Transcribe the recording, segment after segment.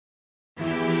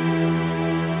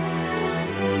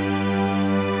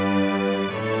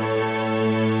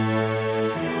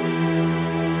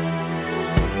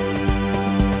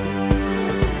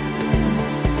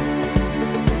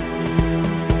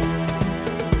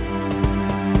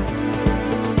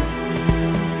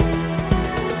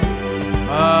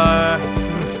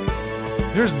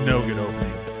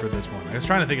was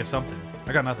trying to think of something.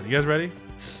 I got nothing. You guys ready?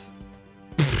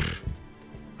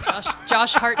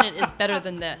 Josh Hartnett is better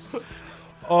than this.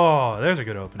 Oh, there's a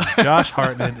good opening. Josh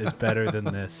Hartnett is better than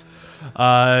this.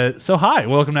 So hi,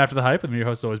 welcome to After the Hype. I'm your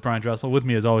host, always Brian Dressel. With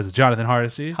me, as always, is Jonathan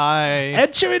Hardesty. Hi. And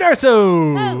Chewy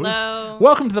Darso. Hello.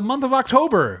 Welcome to the month of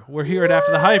October. We're here at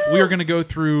After the Hype. We are going to go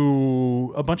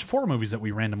through a bunch of horror movies that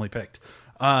we randomly picked.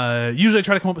 Usually I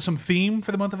try to come up with some theme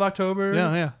for the month of October.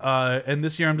 Yeah. And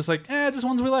this year I'm just like, just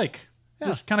ones we like. Yeah.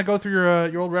 Just kind of go through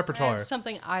your old repertoire.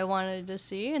 Something I wanted to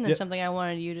see, and then something I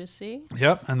wanted you to see.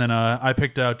 Yep. And then I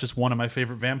picked out just one of my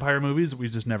favorite vampire movies that we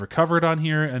just never covered on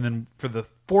here. And then for the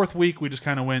fourth week, we just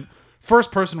kind of went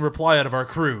first person reply out of our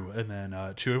crew. And then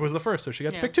Chewy was the first, so she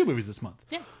got to pick two movies this month.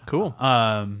 Yeah. Cool.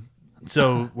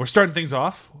 So we're starting things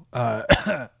off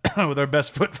with our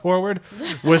best foot forward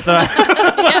with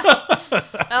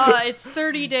It's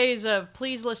 30 days of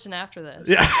please listen after this.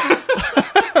 Yeah.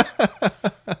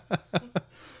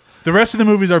 The rest of the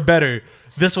movies are better.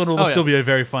 This one will still be a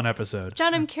very fun episode.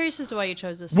 John, I'm curious as to why you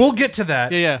chose this We'll one. get to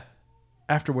that Yeah.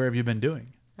 after Where Have You Been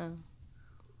Doing? Oh.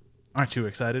 Aren't you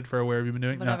excited for Where Have You Been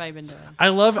Doing? What have I been doing? I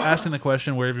love asking the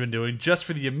question, Where have you been doing? Just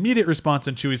for the immediate response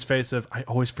on Chewy's face of, I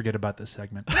always forget about this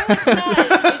segment.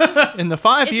 In the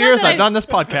 5 It's years not that I've done this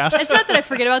podcast. It's not that I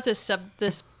forget about this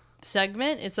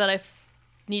segment. It's that I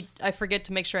forget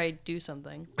to make sure I do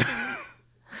something.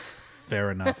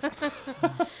 Fair enough.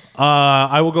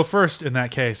 I will go first in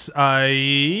that case.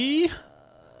 I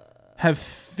have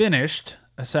finished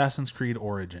Assassin's Creed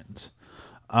Origins.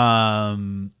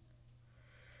 It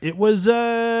was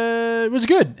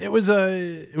good. It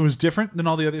was different than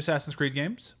all the other Assassin's Creed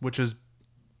games, which is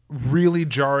really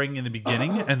jarring in the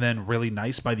beginning and then really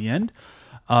nice by the end.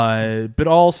 But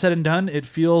all said and done, it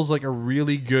feels like a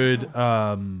really good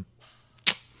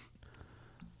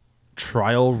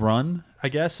trial run, I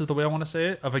guess is the way I want to say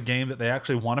it, of a game that they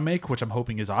actually want to make, which I'm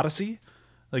hoping is Odyssey.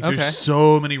 Like, there's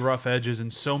so many rough edges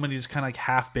and so many just kind of like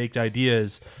half-baked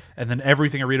ideas. And then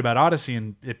everything I read about Odyssey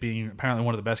and it being apparently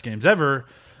one of the best games ever,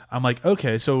 I'm like,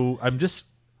 okay, so I'm just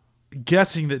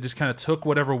guessing that just kind of took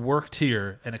whatever worked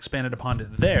here and expanded upon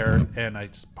it there. And I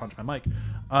just punched my mic.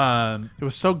 It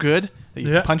was so good that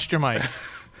you punched your mic.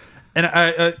 And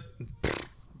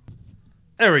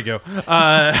there we go.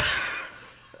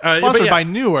 Sponsored by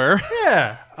Newer.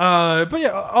 Yeah. But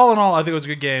yeah, all in all, I think it was a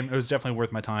good game. It was definitely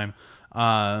worth my time.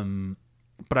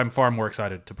 But I'm far more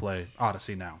excited to play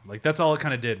Odyssey now. Like, that's all it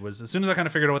kind of did was, as soon as I kind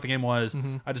of figured out what the game was,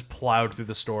 I just plowed through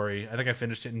the story. I think I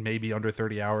finished it in maybe under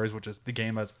 30 hours, which is the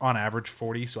game was on average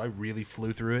 40, so I really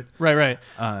flew through it. Right.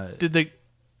 Did the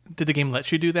game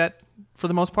let you do that for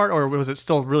the most part, or was it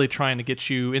still really trying to get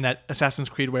you in that Assassin's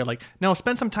Creed where, like, no,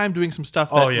 spend some time doing some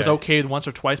stuff that was okay once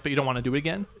or twice, but you don't want to do it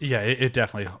again? Yeah, it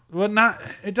definitely. Well,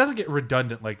 it doesn't get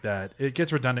redundant like that. It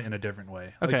gets redundant in a different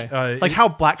way. Okay. Like how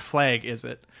Black Flag is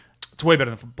it? It's way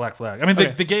better than Black Flag. I mean,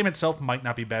 the game itself might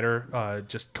not be better,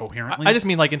 just coherently. I just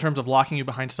mean, like, in terms of locking you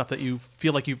behind stuff that you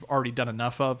feel like you've already done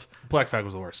enough of. Black Flag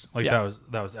was the worst. Like, that was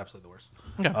absolutely the worst.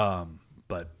 Okay.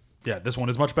 But yeah, this one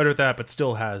is much better at that, but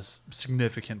still has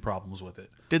significant problems with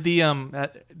it. Did the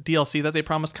that DLC that they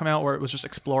promised come out where it was just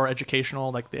explore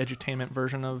educational, like the edutainment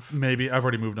version of? Maybe. I've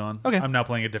already moved on. Okay. I'm now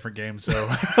playing a different game, so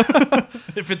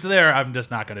if it's there, I'm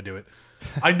just not going to do it.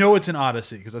 I know it's in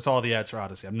Odyssey because I saw all the ads for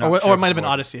Odyssey. I'm not or sure it might have been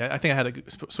was. Odyssey. I think I had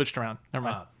it switched around. Never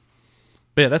mind.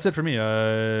 But yeah, that's it for me.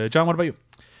 John, what about you?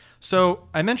 So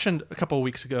I mentioned a couple of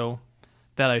weeks ago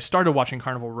that I started watching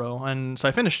Carnival Row, and so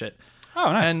I finished it.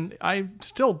 Oh, nice. And I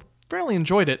still fairly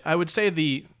enjoyed it. I would say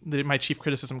my chief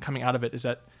criticism coming out of it is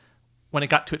that when it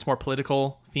got to its more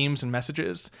political themes and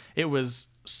messages, it was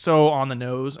so on the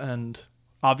nose and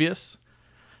obvious,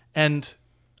 and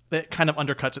it kind of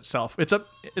undercuts itself.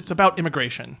 It's about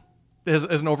immigration as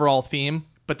an overall theme,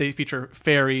 but they feature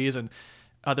fairies and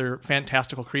other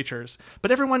fantastical creatures.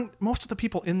 But most of the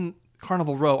people in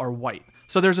Carnival Row are white.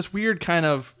 So there's this weird kind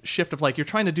of shift of, like, you're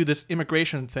trying to do this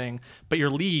immigration thing, but your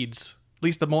leads, at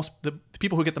least the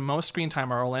people who get the most screen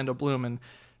time, are Orlando Bloom and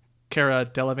Cara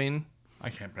Delevingne. I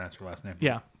can't pronounce her last name.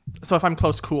 Yeah. So if I'm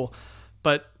close, cool.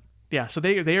 But yeah, so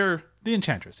they're The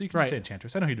Enchantress. You can just say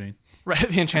Enchantress. I know who you mean. right,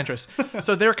 the Enchantress.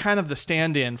 So they're kind of the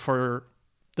stand-in for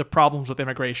the problems with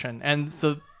immigration. And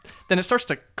so then it starts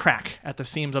to crack at the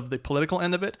seams of the political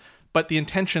end of it, but the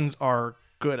intentions are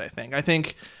good, I think. I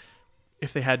think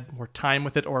if they had more time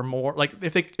with it, or more, like,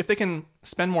 if they can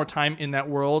spend more time in that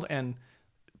world and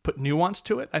put nuance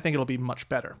to it, I think it'll be much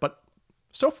better. But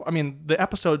so far, I mean, the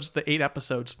 8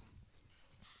 episodes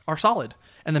are solid,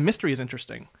 and the mystery is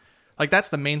interesting. Like, that's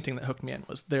the main thing that hooked me in,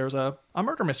 was there's a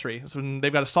murder mystery. So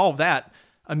they've got to solve that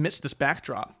amidst this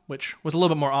backdrop, which was a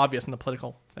little bit more obvious in the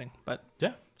political thing, but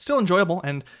yeah, still enjoyable.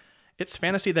 And it's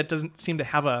fantasy that doesn't seem to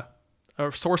have a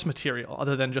source material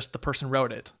other than just the person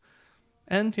wrote it.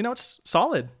 And, it's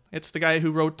solid. It's the guy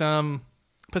who wrote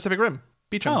Pacific Rim,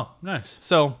 Beecham. Oh, nice.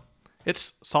 So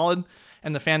it's solid,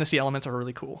 and the fantasy elements are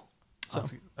really cool. So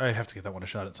I have to get that one a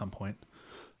shot at some point.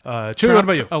 Chewy, what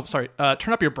about you? Oh, sorry.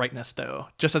 Turn up your brightness, though.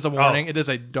 Just as a warning, It is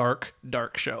a dark,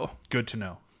 dark show. Good to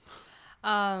know.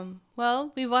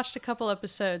 Well, we watched a couple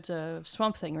episodes of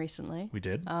Swamp Thing recently. We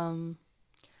did. And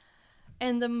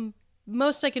the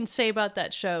most I can say about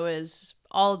that show is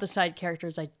all of the side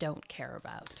characters I don't care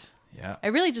about. Yeah. I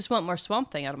really just want more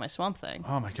Swamp Thing out of my Swamp Thing.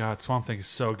 Oh my God, Swamp Thing is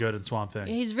so good in Swamp Thing.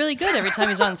 He's really good every time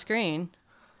he's on screen.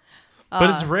 But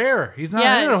it's rare. He's not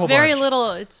in it a it's whole very bunch.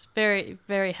 little. It's very,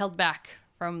 very held back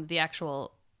from the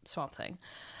actual Swamp Thing.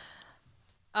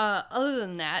 Other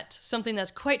than that, something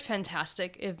that's quite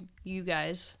fantastic, if you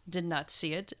guys did not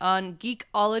see it, on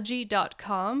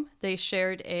Geekology.com, they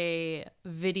shared a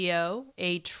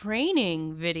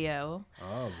training video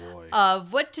Oh boy.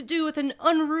 of what to do with an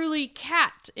unruly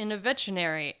cat in a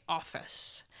veterinary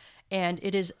office. And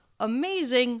it is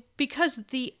amazing because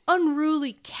the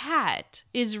unruly cat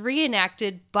is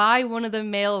reenacted by one of the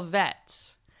male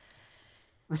vets.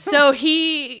 So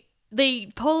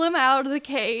they pull him out of the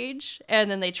cage,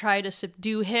 and then they try to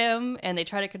subdue him, and they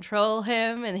try to control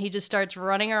him, and he just starts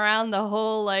running around the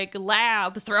whole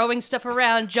lab, throwing stuff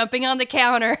around, jumping on the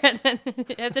counter, and then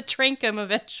they have to trank him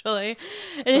eventually.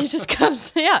 And it just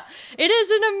comes, yeah. It is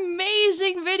an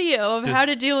amazing video of how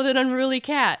to deal with an unruly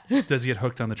cat. Does he get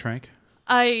hooked on the trank?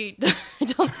 I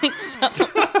don't think so.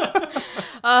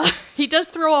 He does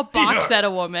throw a box at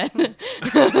a woman.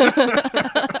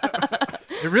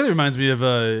 It really reminds me of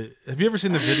have you ever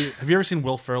seen the video? Have you ever seen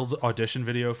Will Ferrell's audition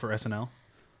video for SNL?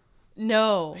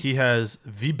 No. He has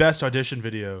the best audition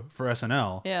video for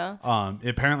SNL. Yeah. It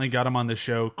apparently got him on the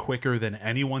show quicker than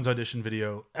anyone's audition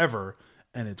video ever,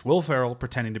 and it's Will Ferrell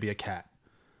pretending to be a cat.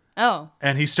 Oh.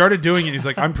 And he started doing it. He's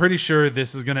like, I'm pretty sure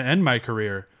this is going to end my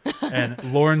career. And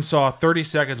Lauren saw 30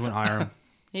 seconds, went hire him.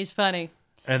 He's funny.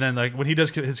 And then, when he does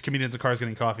his Comedians of Cars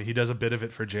Getting Coffee, he does a bit of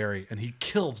it for Jerry, and he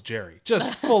kills Jerry,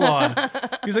 just full on.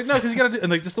 He's like, no, because you got to do,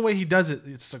 and just the way he does it,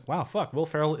 it's like, wow, fuck, Will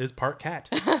Ferrell is part cat.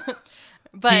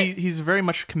 But he's very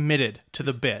much committed to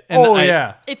the bit. And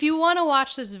yeah. if you want to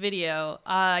watch this video,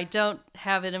 I don't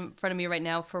have it in front of me right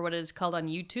now for what it is called on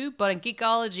YouTube, but on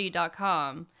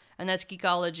Geekology.com, and that's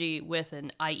Geekology with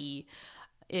an IE,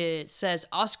 it says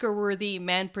Oscar-worthy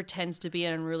man pretends to be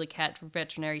an unruly cat for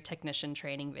veterinary technician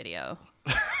training video.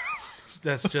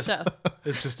 That's just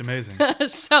it's just amazing.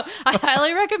 So I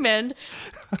highly recommend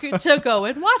to go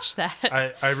and watch that.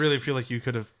 I really feel like you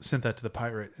could have sent that to the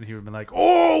pirate, and he would have been like,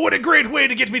 oh, what a great way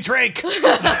to get me trank.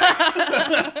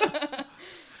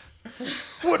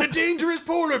 What a dangerous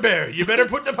polar bear. You better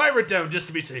put the pirate down just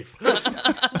to be safe.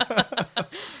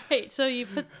 Hey, so you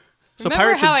put... So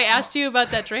Remember how I asked you about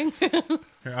that drink?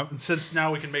 Here, since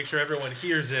now we can make sure everyone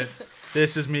hears it,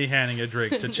 this is me handing a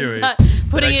drink to Chewy. Not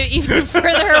putting it even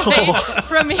further away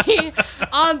from me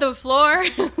on the floor,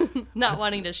 not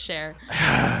wanting to share.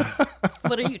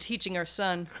 What are you teaching our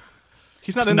son?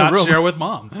 He's not To in not the room. share with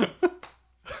mom.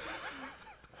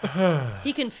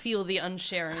 He can feel the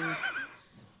unsharing.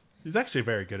 He's actually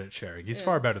very good at sharing. He's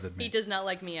far better than me. He does not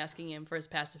like me asking him for his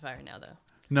pacifier now, though.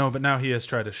 No, but now he has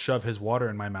tried to shove his water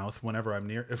in my mouth whenever I'm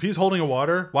near. If he's holding a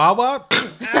water, Wawa,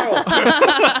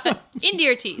 ow! Into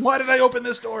your teeth. Why did I open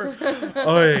this door?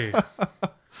 Oy.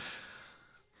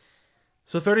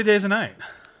 So 30 Days a Night.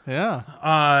 Yeah.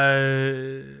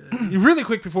 Really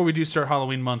quick before we do start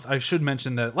Halloween month, I should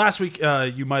mention that last week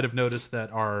you might have noticed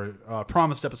that our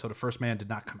promised episode of First Man did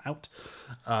not come out.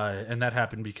 And that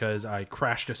happened because I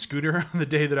crashed a scooter on the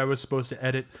day that I was supposed to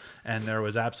edit, and there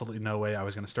was absolutely no way I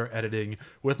was going to start editing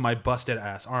with my busted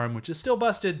ass arm, which is still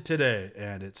busted today,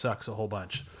 and it sucks a whole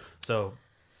bunch. So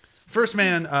First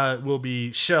Man will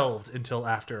be shelved until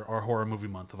after our horror movie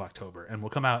month of October, and will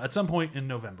come out at some point in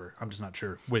November. I'm just not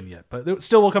sure when yet, but it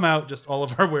still will come out. Just all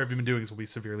of our Where Have You Been Doings will be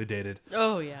severely dated.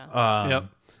 Oh, yeah. Yep.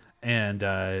 And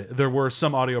there were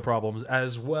some audio problems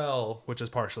as well, which is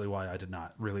partially why I did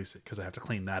not release it, because I have to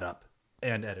clean that up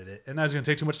and edit it. And that's going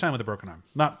to take too much time with a broken arm.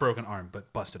 Not broken arm,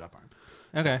 but busted up arm.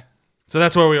 Okay. So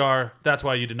that's where we are. That's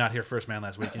why you did not hear First Man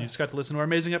last week. And you just got to listen to our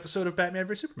amazing episode of Batman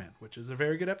vs. Superman, which is a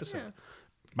very good episode. Yeah.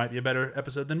 Might be a better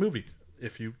episode than movie,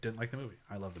 if you didn't like the movie.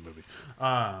 I love the movie.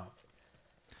 I'm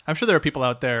sure there are people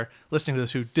out there listening to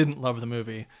this who didn't love the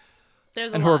movie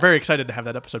There's and a who are lot. very excited to have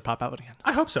that episode pop out again.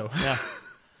 I hope so. Yeah.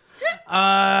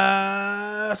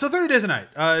 So 30 Days a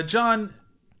Night. John,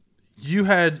 you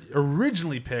had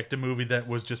originally picked a movie that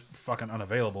was just fucking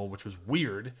unavailable, which was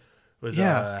weird. It was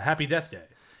Yeah. Happy Death Day.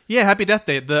 Yeah, Happy Death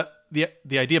Day. The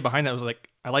idea behind that was like,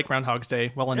 I like Groundhog's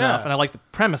Day well enough, and I like the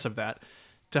premise of that.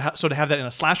 So to have that in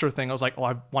a slasher thing, I was like, oh,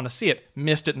 I want to see it.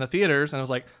 Missed it in the theaters, and I was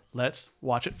like, let's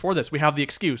watch it for this. We have the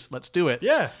excuse. Let's do it.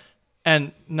 Yeah.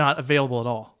 And not available at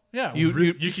all. Yeah. You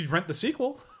can rent the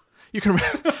sequel. You can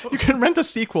rent the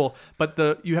sequel, but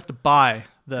you have to buy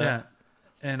the. Yeah.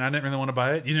 And I didn't really want to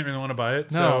buy it. You didn't really want to buy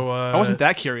it. No, so I wasn't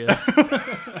that curious.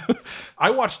 I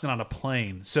watched it on a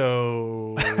plane,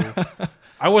 so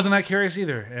I wasn't that curious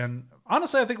either. And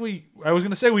honestly, I think I was going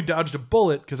to say we dodged a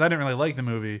bullet because I didn't really like the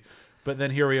movie. But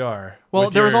then here we are. Well,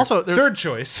 there was also third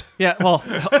choice. Yeah, well,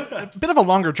 a bit of a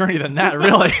longer journey than that,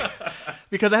 really,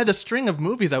 because I had a string of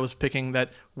movies I was picking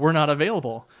that were not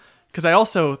available. Because I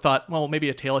also thought, well, maybe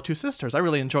A Tale of Two Sisters. I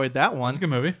really enjoyed that one. It's a good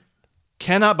movie.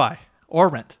 Cannot buy or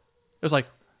rent. It was like,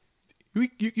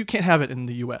 you can't have it in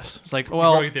the U.S. It's like,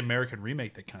 well, you the American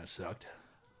remake that kind of sucked.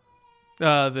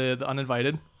 The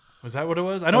Uninvited. Was that what it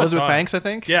was? I know Elizabeth Banks, I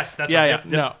think. Yes, that's yeah, right.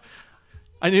 yeah. No,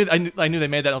 I knew they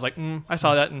made that. I was like, I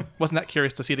saw that and wasn't that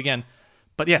curious to see it again.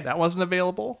 But yeah, that wasn't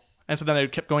available. And so then I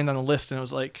kept going down the list, and it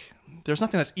was like, there's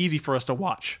nothing that's easy for us to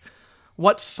watch.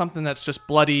 What's something that's just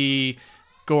bloody,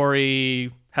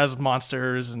 gory, has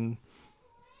monsters, and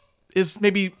is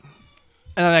maybe...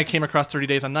 And then I came across 30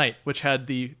 Days a Night, which had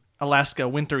the Alaska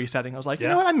wintry setting. I was like, you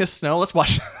know what? I miss snow. Let's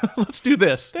watch. Let's do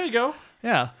this. There you go.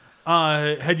 Yeah.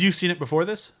 Had you seen it before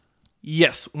this?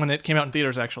 Yes, when it came out in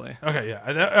theaters, actually. Okay, yeah.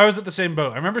 I was at the same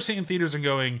boat. I remember seeing it in theaters and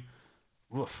going,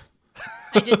 woof.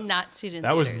 I did not see it in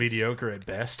That theaters. was mediocre at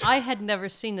best. I had never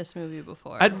seen this movie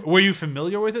before. Were you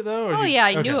familiar with it, though? Oh, yeah,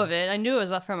 I knew of it. I knew it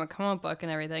was from a comic book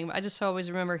and everything, but I just always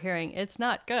remember hearing, it's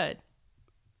not good.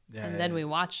 Yeah, and then we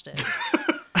watched it.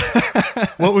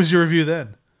 What was your review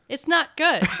then? It's not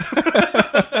good.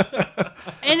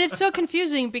 And it's so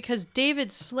confusing because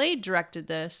David Slade directed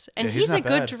this, and Yeah, he's a not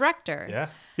good bad. director. Yeah.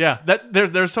 Yeah,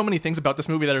 there's so many things about this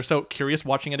movie that are so curious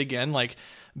watching it again. Like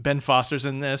Ben Foster's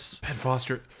in this, Ben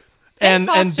Foster. and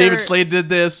Foster- David Slade did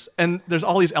this, and there's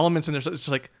all these elements in there. So it's just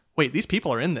like, wait, these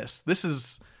people are in this. This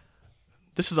is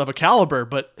of a caliber,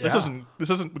 but this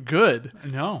isn't good.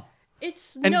 No.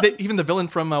 It's And no, even the villain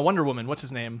from Wonder Woman, what's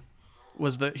his name?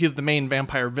 He's the main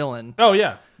vampire villain. Oh,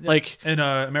 yeah. Like in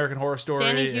American Horror Story.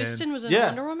 Danny Houston was in yeah.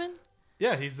 Wonder Woman?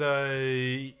 Yeah, he's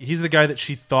the guy that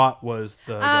she thought was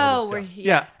the... Oh, yeah. where he...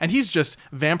 yeah, and he's just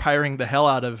vampiring the hell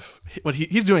out of what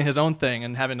he's doing his own thing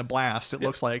and having a blast. It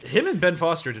looks like Him and Ben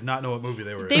Foster did not know what movie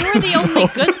they were in. They were the only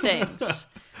good things.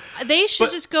 They should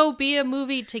just go be a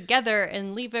movie together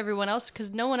and leave everyone else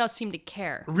because no one else seemed to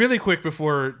care. Really quick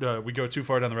before we go too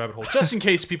far down the rabbit hole, just in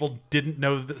case people didn't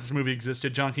know that this movie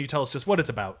existed, John, can you tell us just what it's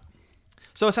about?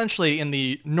 So essentially, in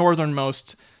the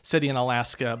northernmost city in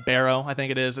Alaska, Barrow, I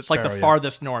think it is. It's like Barrow, the yeah.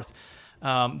 farthest north.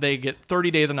 They get 30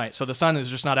 days a night, so the sun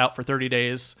is just not out for 30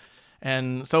 days.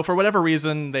 And so for whatever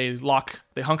reason, they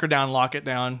hunker down, lock it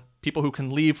down. People who can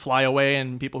leave fly away,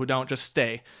 and people who don't just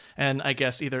stay. And I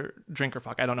guess either drink or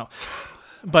fuck. I don't know.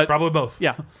 But Probably both.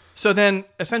 yeah. So then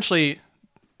essentially,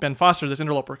 Ben Foster, this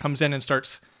interloper, comes in and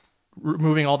starts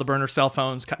removing all the burner cell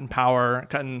phones, cutting power,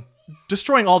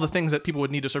 destroying all the things that people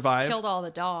would need to survive. Killed all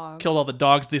the dogs. Killed all the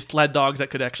dogs, these sled dogs that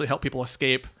could actually help people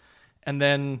escape. And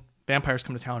then vampires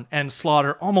come to town and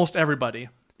slaughter almost everybody.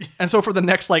 And so for the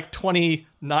next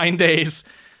 29 days,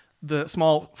 the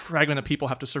small fragment of people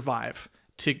have to survive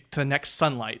to the next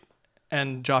sunlight.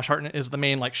 And Josh Hartnett is the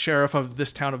main sheriff of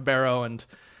this town of Barrow, and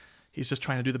he's just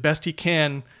trying to do the best he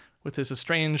can with his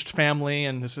estranged family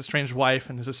and his estranged wife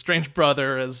and his estranged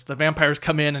brother as the vampires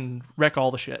come in and wreck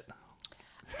all the shit.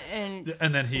 And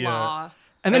then he... blah.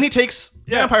 And then he takes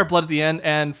vampire blood at the end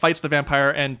and fights the vampire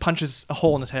and punches a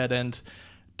hole in his head and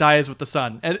dies with the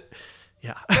sun. And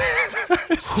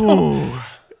it's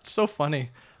so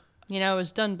funny. You know, it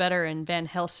was done better in Van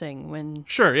Helsing when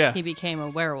Sure, yeah. he became a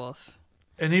werewolf.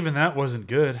 And even that wasn't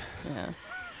good. Yeah.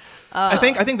 I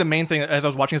think the main thing as I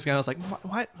was watching this again, I was like,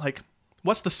 what?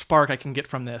 What's the spark I can get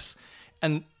from this?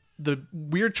 And the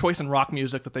weird choice in rock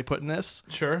music that they put in this.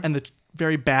 Sure. And the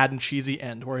very bad and cheesy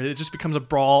end where it just becomes a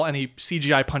brawl and he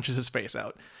CGI punches his face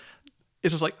out.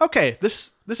 It's just like, okay,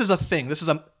 this is a thing. This is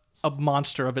a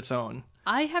monster of its own.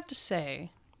 I have to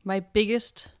say, my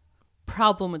biggest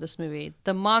problem with this movie,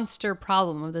 the monster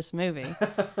problem of this movie,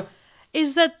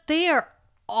 is that they are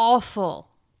awful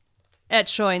at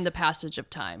showing the passage of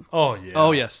time. Oh, yeah.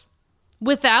 Oh, yes.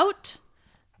 Without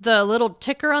the little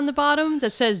ticker on the bottom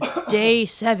that says day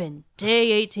 7,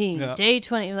 day 18, day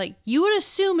 20. You would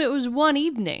assume it was one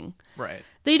evening. Right.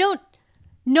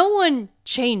 No one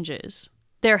changes.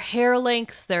 Their hair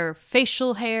length, their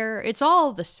facial hair, it's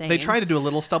all the same. They try to do a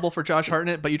little stubble for Josh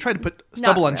Hartnett, but you try to put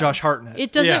stubble on really. Josh Hartnett.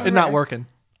 It doesn't It's not working.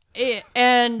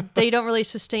 And they don't really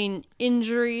sustain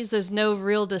injuries. There's no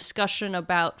real discussion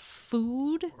about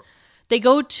food. They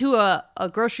go to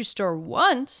a grocery store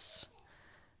once.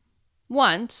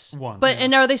 But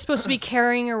and are they supposed to be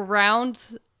carrying around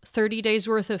 30 days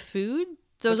worth of food?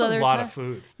 That's a lot of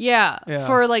food. Yeah,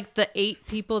 for like the 8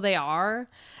 people they are.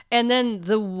 And then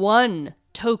the one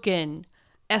token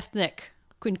ethnic,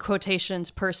 in quotations,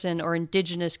 person, or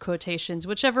indigenous quotations,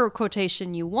 whichever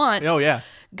quotation you want. Oh, yeah.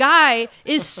 Guy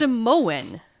is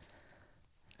Samoan.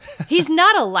 He's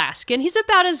not Alaskan. He's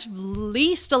about as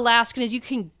least Alaskan as you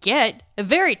can get. A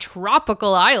very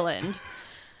tropical island.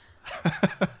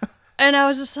 And I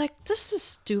was just like, this is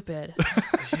stupid.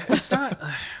 Yeah, it's not.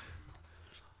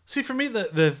 See, for me,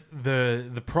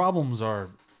 the problems are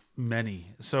many.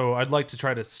 So I'd like to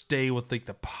try to stay with like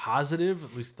the positive,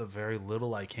 at least the very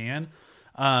little I can.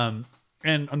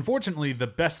 And unfortunately, the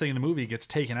best thing in the movie gets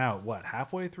taken out,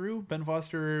 halfway through? Ben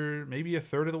Foster, maybe a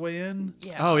third of the way in?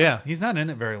 Yeah. Oh, yeah. He's not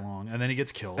in it very long, and then he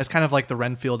gets killed. It's kind of like the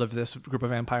Renfield of this group of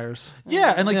vampires.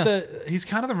 Yeah, and he's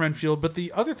kind of the Renfield, but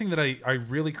the other thing that I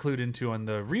really clued into on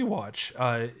the rewatch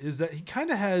is that he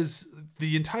kind of has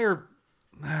the entire,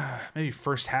 maybe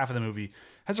first half of the movie,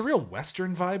 has a real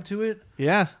Western vibe to it.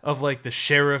 Yeah. Of like the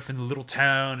sheriff in the little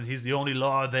town, and he's the only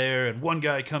law there, and one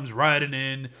guy comes riding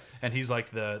in, and he's like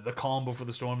the calm before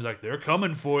the storm. He's like, they're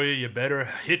coming for you. You better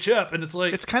hitch up. And it's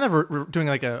like... It's kind of doing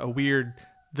like a weird...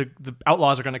 The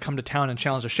outlaws are going to come to town and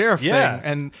challenge the sheriff thing.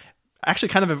 And actually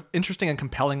kind of an interesting and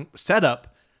compelling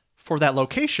setup for that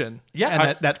location. Yeah.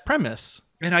 And that premise.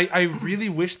 And I really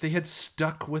wish they had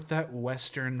stuck with that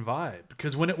Western vibe.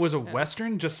 Because when it was a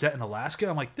Western just set in Alaska,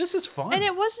 I'm like, this is fun. And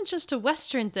it wasn't just a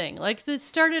Western thing. Like, it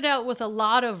started out with a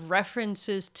lot of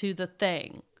references to The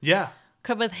Thing. Yeah.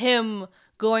 With him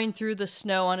going through the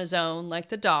snow on his own, like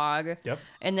the dog. Yep.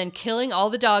 And then killing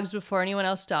all the dogs before anyone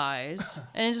else dies.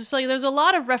 And it's just like, there's a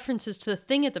lot of references to The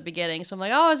Thing at the beginning. So I'm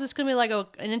like, oh, is this going to be like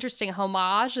an interesting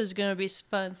homage? Is going to be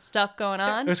fun stuff going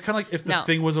on? It was kind of like if The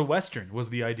Thing was a Western, was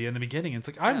the idea in the beginning. It's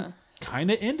like, I'm kind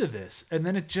of into this. And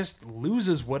then it just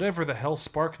loses whatever the hell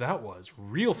spark that was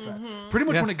real fast. Pretty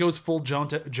much when it goes full Joe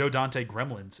Dante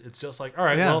Gremlins, it's just like, all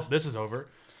right, well, this is over.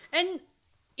 And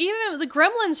even the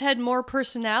Gremlins had more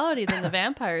personality than the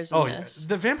vampires in this.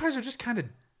 The vampires are just kind of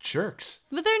jerks.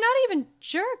 But they're not even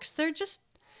jerks.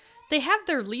 They have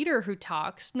their leader who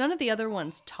talks. None of the other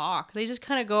ones talk. They just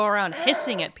kind of go around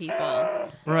hissing at people.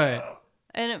 Right.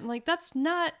 And I'm like, that's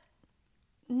not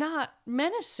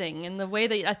menacing in the way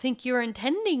that I think you're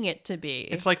intending it to be.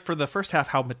 It's like for the first half,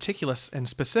 how meticulous and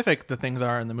specific the things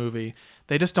are in the movie.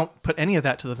 They just don't put any of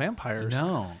that to the vampires.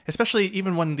 No. Especially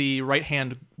even when the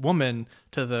right-hand woman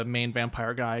to the main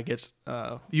vampire guy gets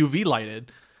UV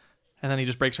lighted, and then he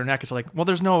just breaks her neck. It's like, well,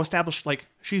 there's no established, like,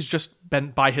 she's just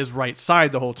been by his right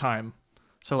side the whole time.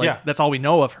 So, like, that's all we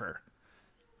know of her.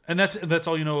 And that's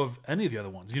all you know of any of the other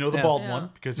ones. You know the bald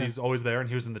one, because he's always there, and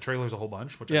he was in the trailers a whole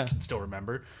bunch, which I can still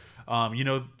remember. You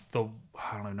know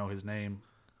I don't even know his name.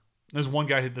 There's one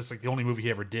guy that's like the only movie he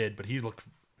ever did, but he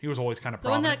was always kind of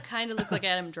prominent. The one that kind of looked like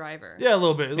Adam Driver. Yeah, a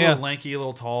little bit. A little lanky, a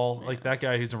little tall, like that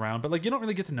guy who's around. But like you don't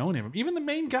really get to know any of them. Even the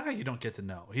main guy you don't get to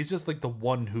know. He's just like the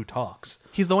one who talks.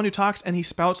 He's the one who talks, and he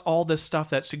spouts all this stuff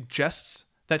that suggests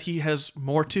that he has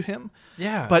more to him.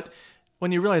 Yeah. But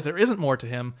when you realize there isn't more to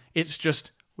him, it's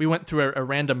just... We went through a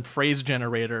random phrase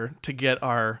generator to get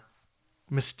our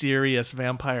mysterious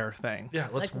vampire thing. Yeah,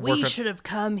 let's like we should have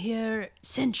come here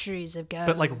centuries ago.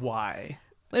 But like, why?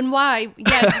 And why?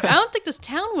 Yeah, I don't think this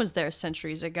town was there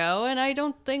centuries ago, and I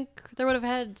don't think there would have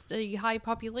had a high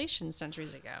population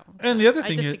centuries ago. And the other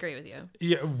thing, I disagree with you.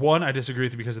 Yeah, one, I disagree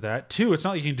with you because of that. Two, it's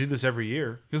not like you can do this every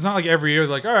year. It's not like every year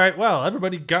they're like, all right, well,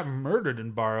 everybody got murdered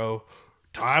in Barrow.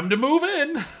 Time to move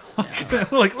in.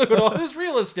 Like, look at all this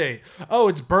real estate. Oh,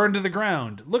 it's burned to the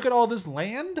ground. Look at all this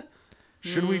land.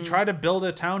 Should we try to build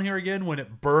a town here again when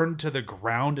it burned to the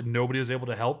ground and nobody was able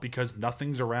to help because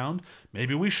nothing's around?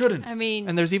 Maybe we shouldn't. I mean,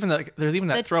 and there's even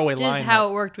that throwaway line. That is how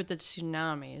it worked with the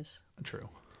tsunamis. True.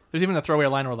 There's even the throwaway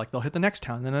line where like they'll hit the next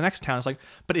town, and then the next town. It's like,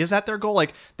 but is that their goal?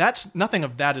 Like, that's nothing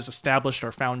of that is established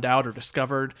or found out or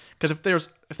discovered. Because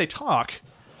if they talk,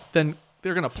 then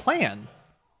they're gonna plan.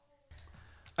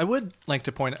 I would like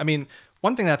to point, I mean,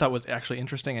 one thing that I thought was actually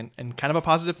interesting and kind of a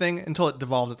positive thing until it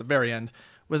devolved at the very end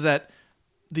was that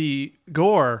the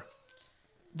gore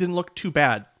didn't look too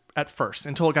bad at first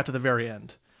until it got to the very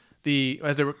end. They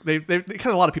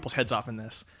cut a lot of people's heads off in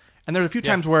this. And there were a few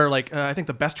times where, like, I think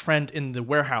the best friend in the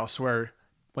warehouse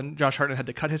when Josh Hartnett had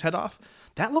to cut his head off,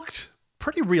 that looked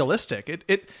pretty realistic.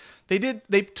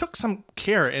 They took some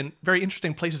care in very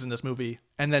interesting places in this movie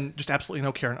and then just absolutely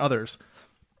no care in others.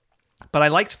 But I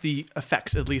liked the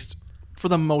effects, at least for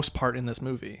the most part in this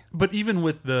movie. But even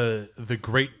with the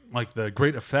great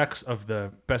effects of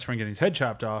the best friend getting his head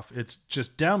chopped off, it's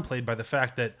just downplayed by the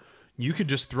fact that you could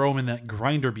just throw him in that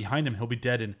grinder behind him. He'll be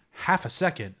dead in half a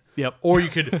second. Yep. Or you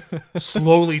could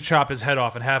slowly chop his head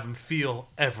off and have him feel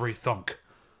every thunk.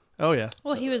 Oh, yeah.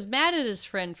 Well, he was mad at his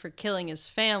friend for killing his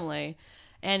family,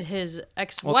 and his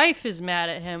ex-wife is mad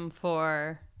at him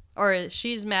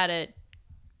she's mad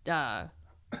at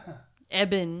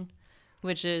Eben,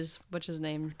 which is, what's his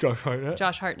name? Josh Hartnett.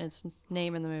 Josh Hartnett's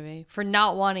name in the movie, for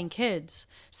not wanting kids.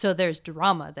 So there's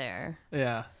drama there.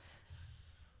 Yeah.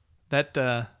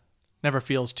 That never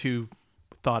feels too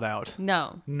thought out.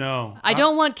 No. I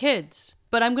don't want kids,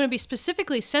 but I'm going to be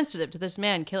specifically sensitive to this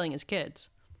man killing his kids.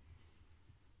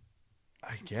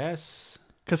 I guess.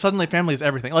 Because suddenly family is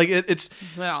everything. Like, it's...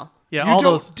 Well. Yeah, You all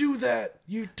don't those... do that.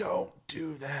 You don't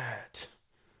do that.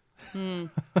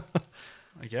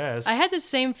 I guess. I had the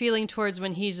same feeling towards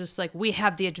when he's just like, we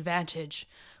have the advantage.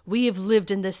 We have lived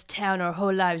in this town our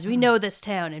whole lives. We know this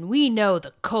town, and we know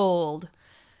the cold.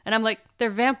 And I'm like,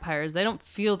 they're vampires. They don't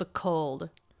feel the cold.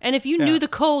 And if you knew the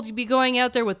cold, you'd be going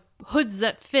out there with hoods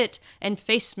that fit and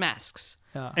face masks.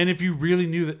 Yeah. And if you really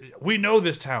knew that, we know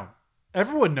this town.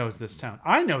 Everyone knows this town.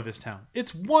 I know this town.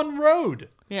 It's one road.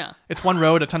 Yeah. It's one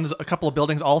road, a couple of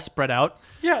buildings all spread out.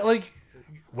 Yeah, like,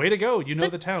 way to go. You know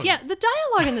the town. Yeah, the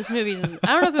dialogue in this movie is,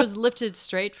 I don't know if it was lifted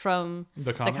straight from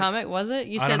The comic? was it?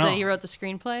 You I said don't that know. he wrote the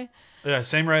screenplay. Yeah,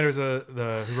 same writer as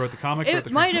who wrote the comic. wrote It the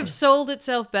might screenplay. have sold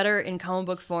itself better in comic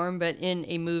book form, but in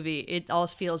a movie, it all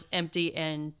feels empty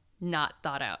and not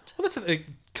thought out. Well, that's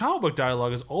comic book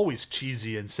dialogue is always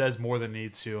cheesy and says more than it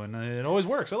needs to, and it always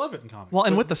works. I love it in comics. Well,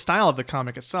 and with the style of the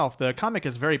comic itself, the comic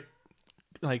is very,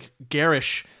 like,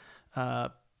 garish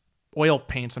oil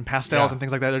paints and pastels and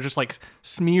things like that. They're just, like,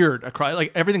 smeared across.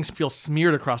 Like, everything feels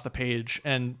smeared across the page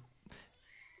and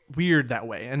weird that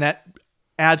way. And that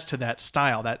adds to that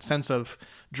style, that sense of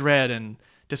dread and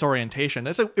disorientation.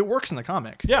 It works in the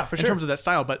comic. Yeah, for sure. In terms of that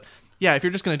style. But, yeah, if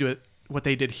you're just going to do it what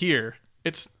they did here,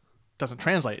 it doesn't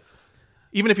translate.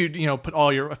 Even if you put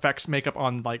all your effects makeup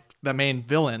on, like, the main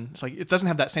villain, it's like it doesn't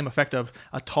have that same effect of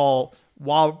a tall,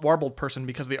 warbled person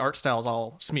because the art style is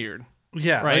all smeared.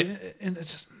 Yeah, right. And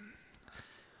it's.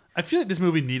 I feel like this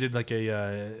movie needed like a.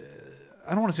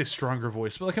 I don't want to say stronger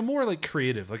voice, but like a more like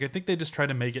creative. Like I think they just tried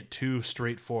to make it too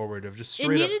straightforward of just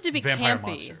straight needed up to be vampire campy.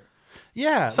 monster.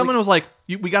 Yeah, Someone was like,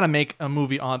 "We got to make a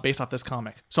movie based off this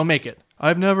comic, so make it."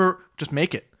 Just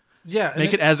make it. Yeah,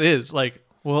 Make it as is. Like,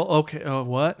 well, okay,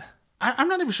 what? I'm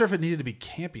not even sure if it needed to be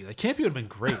campy. Like campy would have been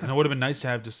great, and it would have been nice to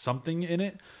have just something in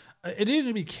it. It needed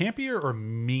to be campier or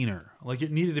meaner. Like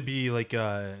it needed to be like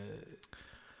the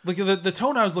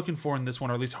tone I was looking for in this one,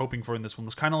 or at least hoping for in this one,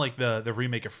 was kind of like the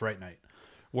remake of Fright Night,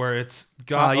 where it's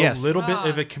got a little bit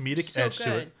of a comedic so edge to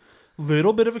good. it.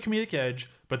 Little bit of a comedic edge,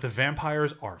 but the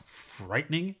vampires are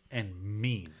frightening and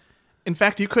mean. In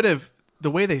fact, you could have,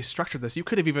 the way they structured this, you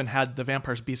could have even had the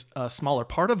vampires be a smaller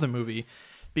part of the movie,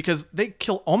 because they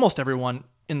kill almost everyone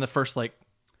in the first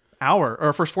hour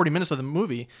or first 40 minutes of the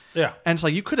movie. Yeah. And it's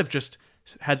like you could have just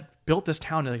had built this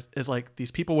town as like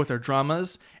these people with their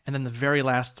dramas, and then the very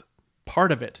last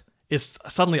part of it is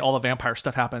suddenly all the vampire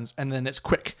stuff happens, and then it's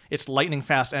quick, it's lightning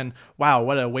fast, and wow,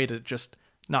 what a way to just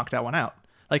knock that one out.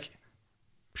 Like,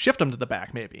 shift them to the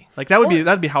back, maybe. Like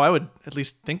that'd be how I would at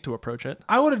least think to approach it.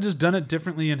 I would have just done it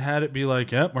differently and had it be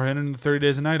like, yep, we're heading into 30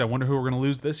 Days a Night. I wonder who we're going to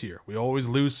lose this year. We always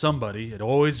lose somebody. It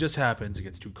always just happens. It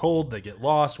gets too cold. They get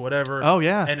lost, whatever. Oh,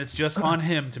 yeah. And it's just on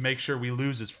him to make sure we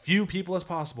lose as few people as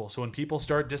possible. So when people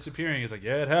start disappearing, it's like,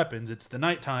 yeah, it happens. It's the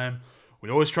nighttime. We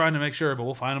always trying to make sure, but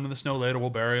we'll find them in the snow later. We'll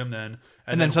bury them then.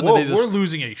 And then suddenly we're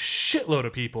losing a shitload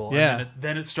of people. Yeah. And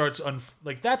then it starts,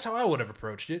 that's how I would have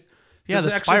approached it. Yeah,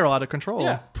 the spiral out of control.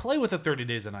 Yeah, play with the 30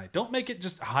 Days a Night. Don't make it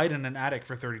just hide in an attic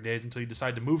for 30 days until you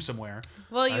decide to move somewhere.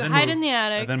 Well, you Then hide move, in the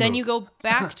attic, then then move. you go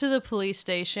back to the police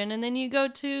station, and then you go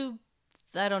to,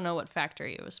 I don't know what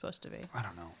factory it was supposed to be. I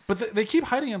don't know. But they keep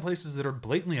hiding in places that are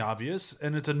blatantly obvious,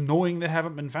 and it's annoying they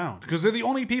haven't been found because they're the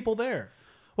only people there.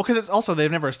 Well, because it's also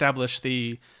they've never established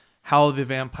how the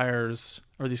vampires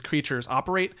or these creatures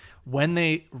operate when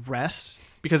they rest,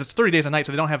 because it's 30 days a night,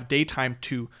 so they don't have daytime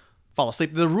to fall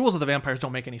asleep. The rules of the vampires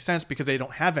don't make any sense because they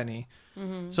don't have any.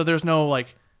 Mm-hmm. So there's no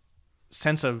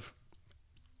sense of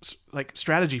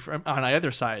strategy on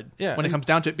either side when it comes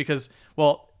down to it, because,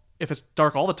 well, if it's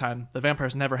dark all the time, the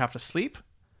vampires never have to sleep.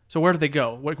 So where do they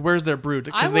go? Where's their brood?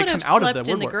 I Because they would come have out slept of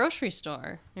the in the woodwork. grocery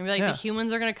store and be like, the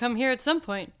humans are going to come here at some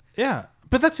point. Yeah.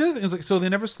 But that's the other thing. Is so they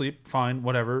never sleep. Fine,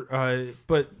 whatever.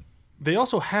 But they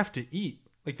also have to eat.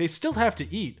 They still have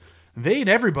to eat. They eat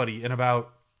everybody in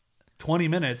about 20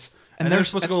 minutes. And they're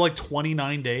supposed to go like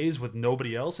 29 days with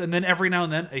nobody else. And then every now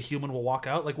and then a human will walk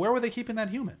out. Like, where were they keeping that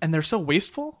human? And they're so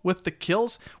wasteful with the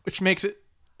kills, which makes it,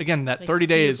 again, that They 30 spew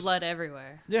days. blood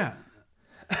everywhere. Yeah.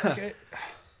 Okay.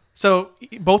 So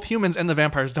both humans and the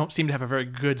vampires don't seem to have a very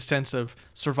good sense of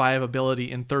survivability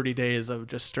in 30 days of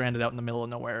just stranded out in the middle of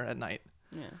nowhere at night.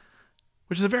 Yeah.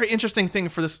 Which is a very interesting thing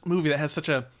for this movie that has such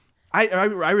a... I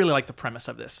really like the premise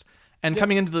of this. And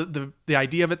coming into the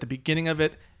idea of it, the beginning of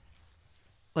it,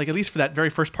 like at least for that very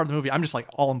first part of the movie, I'm just like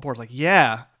all on board. It's like,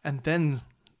 yeah. And then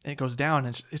it goes down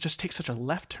and it just takes such a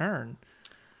left turn.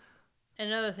 And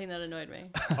another thing that annoyed me.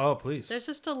 Oh, please. There's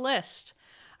just a list.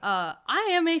 I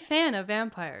am a fan of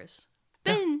vampires.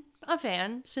 Been a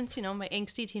fan since, my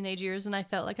angsty teenage years, and I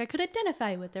felt like I could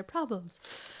identify with their problems.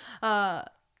 And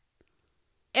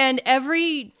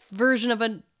every version of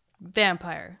a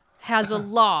vampire has a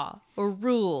law or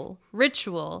rule,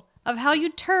 ritual of how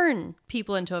you turn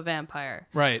people into a vampire.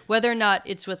 Right. Whether or not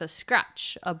it's with a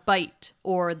scratch, a bite,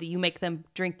 or you make them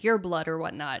drink your blood or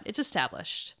whatnot. It's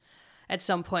established at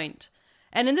some point.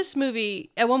 And in this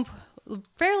movie,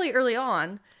 fairly early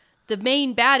on, the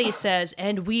main baddie says,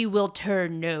 "And we will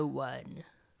turn no one."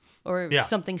 Or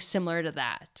something similar to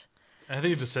that. I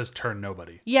think it just says turn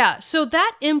nobody. Yeah, so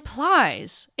that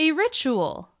implies a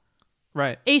ritual,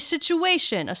 Right. a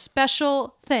situation, a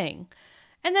special thing.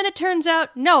 And then it turns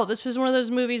out, no, this is one of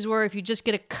those movies where if you just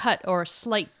get a cut or a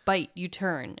slight bite, you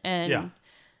turn. And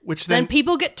Which then then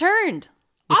people get turned.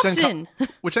 Often.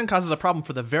 which then causes a problem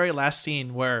for the very last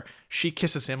scene where she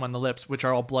kisses him on the lips, which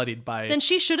are all bloodied by... Then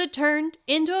she should have turned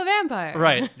into a vampire.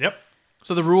 Right. Yep.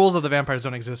 So the rules of the vampires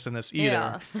don't exist in this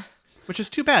either. Yeah. Which is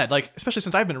too bad. Like, especially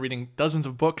since I've been reading dozens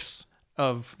of books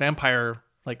of vampire,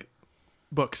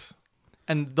 books.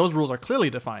 And those rules are clearly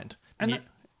defined.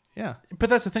 Yeah. But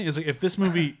that's the thing is, like, if this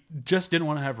movie just didn't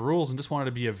want to have rules and just wanted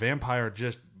to be a vampire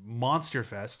just monster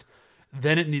fest,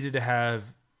 then it needed to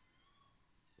have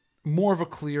more of a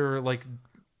clear,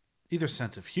 either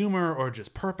sense of humor or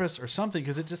just purpose or something,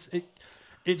 because it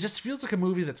just feels like a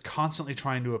movie that's constantly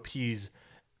trying to appease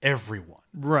everyone.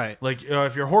 Right. Like,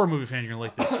 if you're a horror movie fan, you're gonna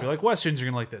like this. If you like westerns, you're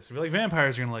gonna like this. If you like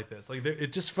vampires, you're gonna like this. Like,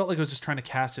 it just felt like it was just trying to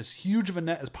cast as huge of a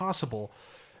net as possible,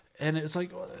 and it's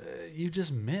like you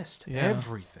just missed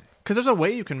everything. Because there's a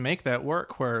way you can make that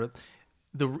work where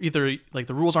the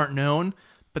rules aren't known,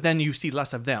 but then you see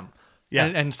less of them. Yeah.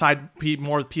 And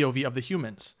more POV of the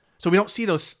humans. So we don't see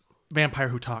those vampire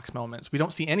who talks moments. We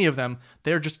don't see any of them.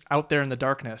 They're just out there in the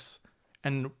darkness.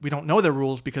 And we don't know their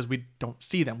rules because we don't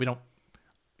see them. We don't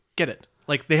get it.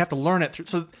 Like, they have to learn it through.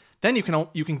 So then you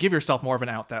can give yourself more of an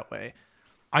out that way.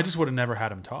 I just would have never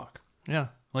had him talk. Yeah.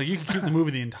 Like, you could keep the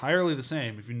movie entirely the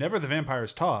same. If you never the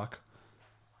vampires talk,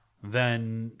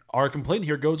 then our complaint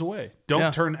here goes away.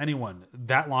 Don't turn anyone.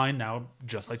 That line now,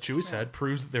 just like Chewie said,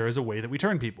 proves that there is a way that we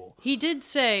turn people. He did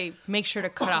say, make sure to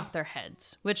cut off their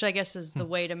heads, which I guess is the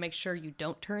way to make sure you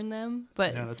don't turn them.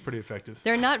 But Yeah, that's pretty effective.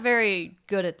 they're not very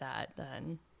good at that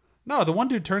then. No, the one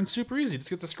dude turns super easy.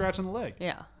 Just gets a scratch on the leg.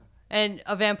 Yeah. And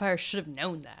a vampire should have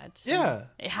known that. Yeah.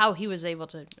 How he was able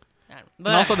to... And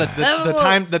also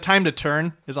the time to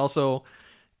turn is also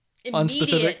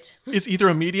unspecific. Immediate. It's either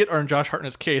immediate or, in Josh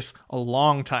Hartnett's case, a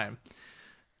long time.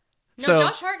 No, So-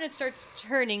 Josh Hartnett starts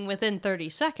turning within 30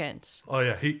 seconds. Oh,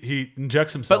 yeah. He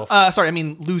injects himself.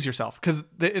 Lose yourself. Because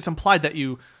it's implied that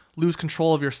you lose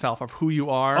control of yourself, of who you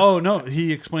are. Oh, no.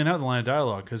 He explained that in the line of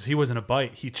dialogue because he wasn't a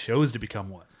bite. He chose to become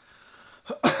one.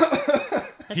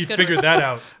 He figured that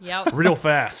out real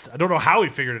fast. I don't know how he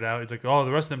figured it out. He's like, oh,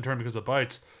 the rest of them turn because of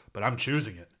bites, but I'm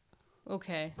choosing it.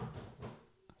 Okay.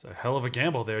 It's a hell of a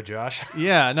gamble there, Josh.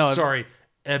 Yeah, no. Sorry,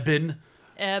 Eben.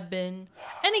 And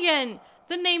again,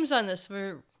 the names on this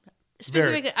were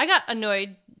specifically... I got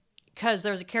annoyed because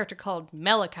there was a character called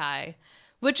Malachi,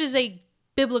 which is a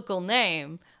biblical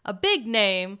name. A big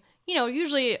name,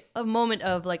 usually a moment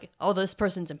of oh, this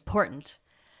person's important.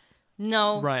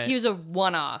 No, Right. He was a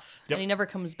one-off, Yep. and he never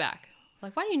comes back.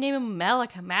 Like, why do you name him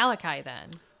Malachi then?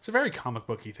 It's a very comic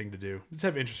booky thing to do. Just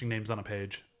have interesting names on a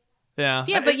page. Yeah.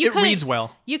 Yeah, but it reads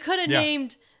well. You could have Yeah.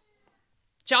 named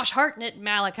Josh Hartnett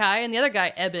Malachi and the other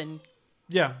guy Eben.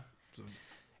 Yeah.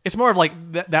 It's more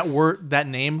of that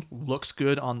name looks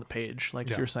good on the page,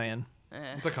 like Yeah. you're saying.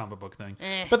 It's a comic book thing.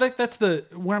 But that's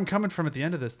where I'm coming from at the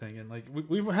end of this thing. And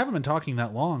we haven't been talking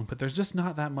that long, but there's just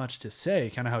not that much to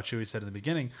say, kind of how Chewie said in the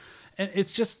beginning. And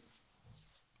it's just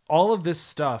all of this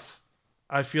stuff.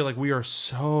 I feel like we are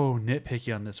so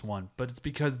nitpicky on this one, but it's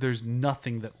because there's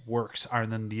nothing that works other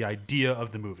than the idea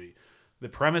of the movie. The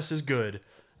premise is good.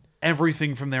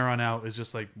 everything from there on out is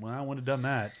just like, well, I would have done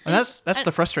that. And that's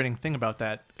the frustrating thing about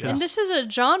that. And this is a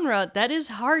genre that is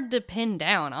hard to pin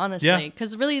down, honestly,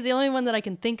 because really the only one that I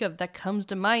can think of that comes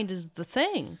to mind is The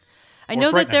Thing. I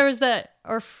know that there was that,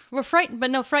 or Fright, but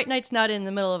no, Fright Night's not in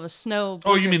the middle of a snow.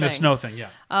 Oh, you mean thing. the snow thing? Yeah.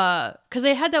 Because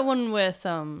they had that one with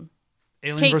Alien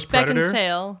Kate vs. Predator.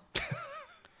 Beckinsale.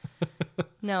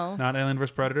 No, Not Alien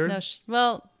vs. Predator. no.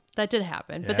 Well, that did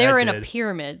happen, but Yeah, they were it in a did.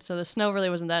 pyramid, so the snow really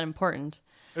wasn't that important.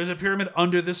 There's a pyramid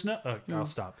under the snow. I'll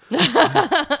stop.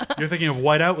 You're thinking of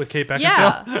Whiteout with Kate Beckinsale?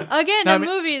 Yeah, again, No, a I mean-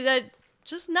 movie that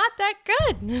just not that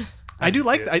good. I do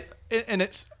like see and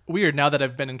it's weird now that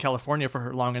I've been in California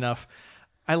for long enough.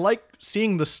 I like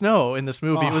seeing the snow in this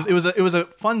movie. Oh. It was a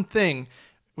fun thing,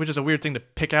 which is a weird thing to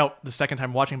pick out the second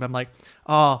time watching. But I'm like,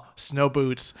 oh, snow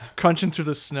boots crunching through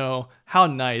the snow, how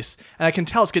nice! And I can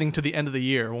tell it's getting to the end of the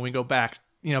year when we go back,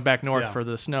 back north Yeah. for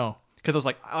the snow, because I was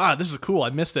like, this is cool.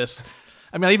 I missed this.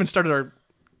 I mean, I even started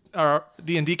our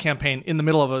D&D campaign in the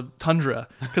middle of a tundra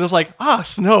because I was like,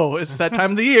 snow! It's that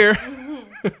time of the year.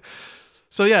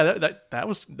 So yeah, that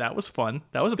was fun.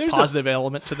 That was a positive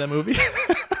element to the movie.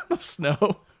 The snow.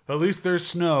 At least there's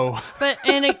snow. But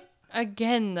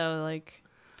again, though, like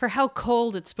for how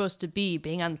cold it's supposed to be,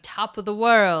 being on top of the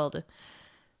world,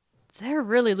 they're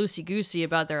really loosey goosey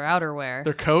about their outerwear.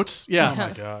 Their coats. Yeah. Oh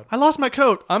my god. I lost my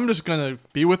coat. I'm just gonna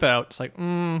be without. It's like,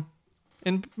 in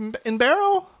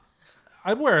Barrow.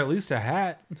 I'd wear at least a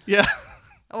hat. Yeah.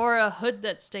 Or a hood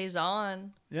that stays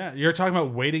on. Yeah, you're talking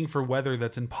about waiting for weather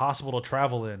that's impossible to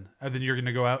travel in, and then you're going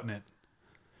to go out in it.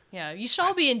 Yeah, you should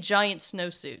all be in giant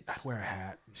snowsuits. Wear a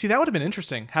hat. See, that would have been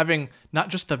interesting. Having not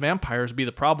just the vampires be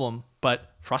the problem,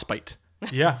 but frostbite,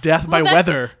 Yeah. death by Well,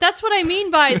 weather. That's what I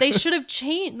mean by they should have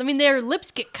changed. I mean, their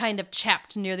lips get kind of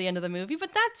chapped near the end of the movie,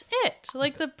 but that's it.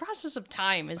 Like, the process of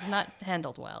time is not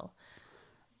handled well.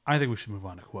 I think we should move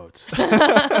on to quotes. It's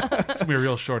going to be a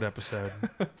real short episode.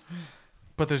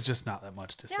 But there's just not that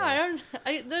much to say. Yeah,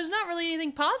 there's not really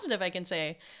anything positive I can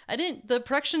say. The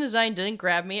production design didn't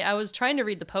grab me. I was trying to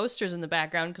read the posters in the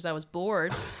background because I was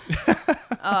bored.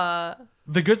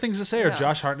 The good things to say are Yeah.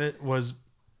 Josh Hartnett was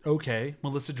okay.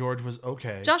 Melissa George was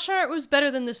okay. Josh Hart was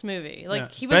better than this movie. Like, Yeah.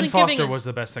 he Ben wasn't Foster giving was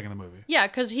the best thing in the movie. Yeah,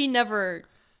 because he never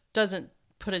doesn't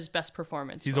put his best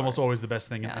performance. He's forward. almost always the best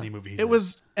thing in Yeah. any movie he's It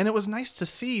in. was nice to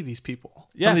see these people.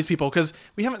 Some Yeah. of these people, because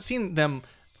we haven't seen them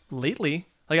lately.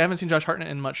 Like, I haven't seen Josh Hartnett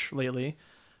in much lately.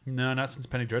 No, not since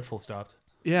Penny Dreadful stopped.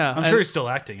 Yeah. I'm sure he's still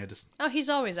acting. Oh, he's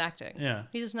always acting. Yeah.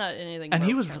 He's just not in anything. And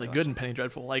he but was trying really to good watch. in Penny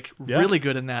Dreadful. Like, Yeah. really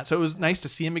good in that. So it was nice to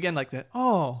see him again like that.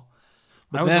 Oh.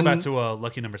 But I was then, going back to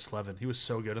Lucky Number 11. He was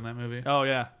so good in that movie. Oh,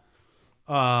 yeah.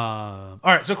 All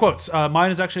right, so quotes.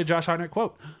 Mine is actually a Josh Hartnett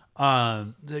quote.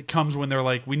 It comes when they're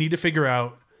like, we need to figure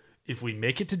out if we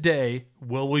make it today,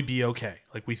 will we be okay?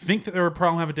 Like, we think that there were a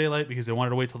problem having daylight because they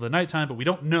wanted to wait till the nighttime, but we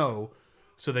don't know.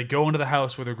 So they go into the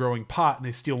house where they're growing pot and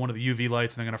they steal one of the UV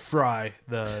lights and they're going to fry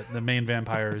the main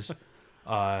vampire's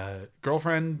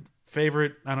girlfriend,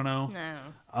 favorite, I don't know.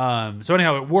 No. So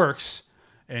anyhow, it works.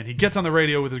 And he gets on the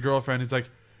radio with his girlfriend. He's like,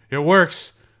 it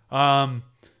works.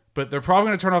 But they're probably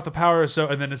going to turn off the power. So,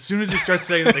 and then as soon as he starts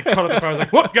saying that, they cut off the power. He's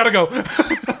like, whoop, gotta go.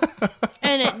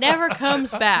 And it never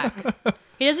comes back.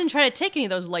 He doesn't try to take any of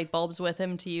those light bulbs with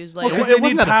him to use later. Well, It they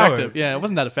wasn't need that power. effective. Yeah, it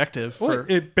wasn't that effective. Well,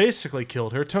 For, it basically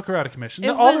killed her, took her out of commission.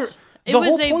 it was The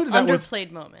whole a point of that was,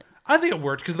 underplayed moment. I think it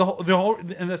worked because the whole,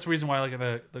 and that's the reason why I like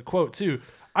the quote too.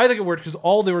 I think it worked because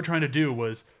all they were trying to do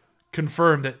was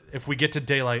confirm that if we get to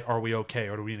daylight, are we okay,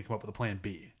 or do we need to come up with a plan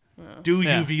B? Do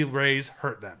Yeah. UV rays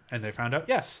hurt them? And they found out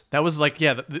yes. that was like,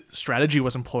 yeah, the strategy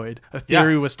was employed. A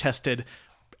theory was tested.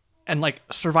 And, like,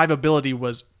 survivability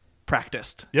was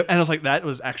practiced. Yep. And I was like, that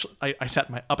was actually, I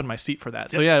sat up in my seat for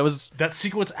that. So, yeah, it was, That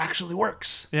sequence actually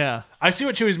works. yeah. I see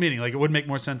what Chewie's meaning. Like, it would make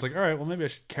more sense. Like, all right, well, maybe I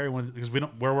should carry one because we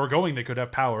don't where we're going. They could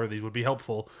have power. These would be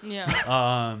helpful.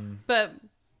 Yeah. But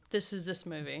this is this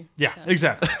movie. Yeah,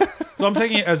 exactly. So I'm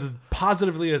taking it as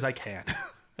positively as I can.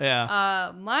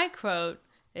 Yeah. My quote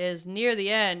is near the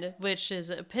end, which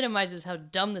epitomizes how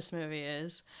dumb this movie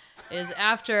is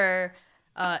after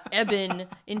Eben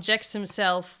injects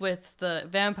himself with the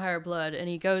vampire blood and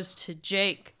he goes to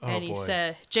Jake and he boy.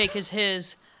 said, Jake is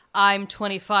his, I'm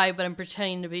 25, but I'm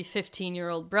pretending to be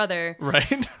 15-year-old brother.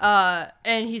 Right?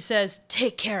 And he says,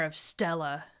 take care of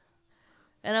Stella.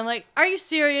 And I'm like, are you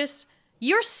serious?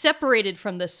 You're separated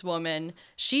from this woman.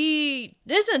 She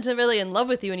isn't really in love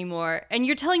with you anymore. And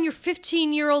you're telling your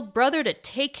 15-year-old brother to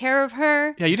take care of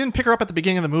her? Yeah, you didn't pick her up at the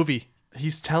beginning of the movie.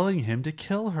 He's telling him to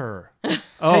kill her.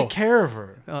 Oh. Take care of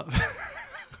her.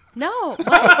 No.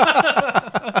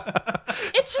 What?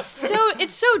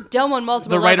 It's so dumb on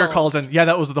multiple The writer levels. calls in. Yeah,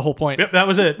 that was the whole point. Yep, that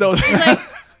was it. That was, He's like,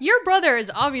 Your brother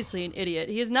is obviously an idiot.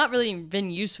 He has not really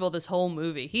been useful this whole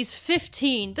movie. He's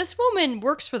 15. This woman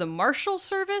works for the marshal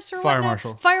service or Fire whatnot.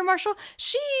 marshal. Fire marshal.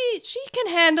 She can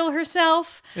handle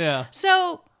herself. Yeah.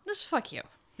 So just fuck you.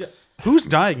 Yeah. Who's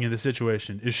dying in this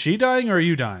situation? Is she dying or are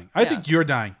you dying? I Yeah. think you're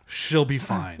dying. She'll be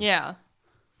fine. Yeah.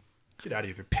 Get out of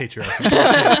here, your patriarchy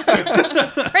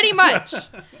bullshit. Pretty much.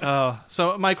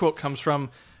 So my quote comes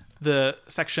from the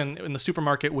section in the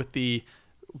supermarket with the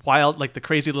wild, like the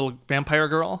crazy little vampire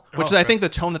girl, which is, I think, the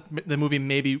tone that the movie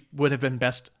maybe would have been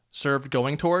best served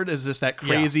going toward, is just that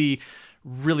crazy,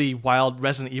 really wild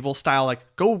Resident Evil style,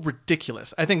 like go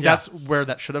ridiculous. I think that's where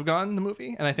that should have gone in the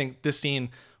movie. And I think this scene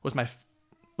was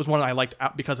one I liked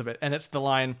because of it. And it's the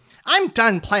line, "I'm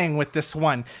done playing with this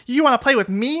one. You want to play with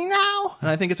me now?" And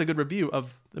I think it's a good review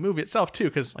of the movie itself too,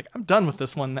 because like I'm done with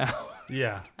this one now.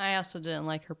 Yeah. I also didn't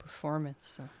like her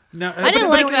performance. So. No, I didn't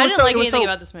like it was anything so-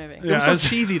 about this movie. It was so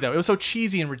cheesy though. It was so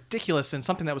cheesy and ridiculous, and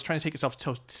something that was trying to take itself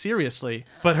so seriously.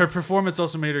 But her performance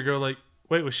also made her go like,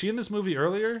 "Wait, was she in this movie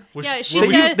earlier?" Was Yeah, she was-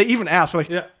 said- They even asked, like,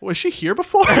 Yeah. "Was she here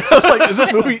before?" I was like, "Is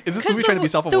this movie trying to be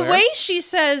self-aware?" The way she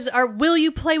says, "Will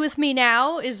you play with me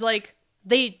now?" is like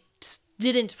they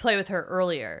didn't play with her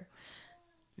earlier.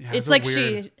 Yeah, It's a like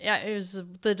weird- it was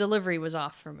the delivery was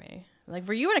off for me. Like,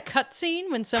 were you in a cutscene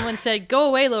when someone said, "Go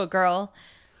away, little girl"?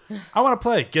 I want to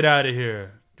play. Get out of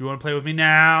here. Do you want to play with me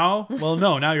now? Well,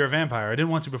 no. Now you're a vampire. I didn't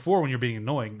want to before when you're being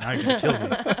annoying. Now you're gonna kill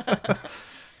me.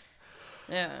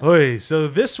 Yeah, Oy, so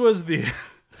this was the.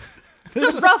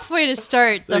 it's a rough way to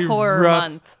start the a horror rough-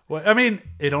 month. Well, I mean,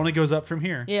 it only goes up from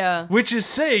here. Yeah. Which is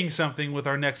saying something with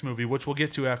our next movie, which we'll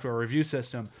get to after our review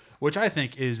system, which I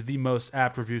think is the most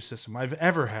apt review system I've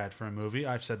ever had for a movie.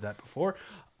 I've said that before.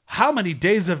 How many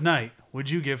days of night would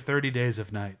you give 30 Days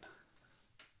of Night?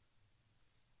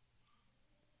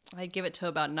 I'd give it to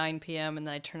about 9 p.m. and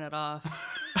then I'd turn it off.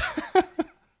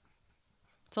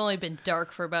 It's only been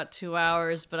dark for about 2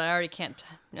 hours, but I already can't.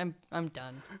 I'm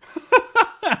done.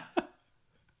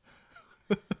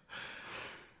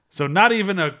 So not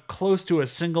even close to a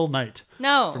single night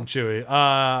No. from Chewy.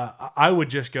 I would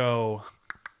just go.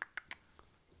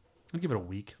 I'd give it a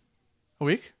week. A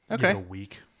week? Give it Okay. a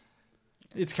week.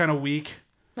 It's kind of weak.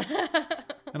 I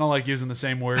don't like using the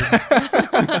same word.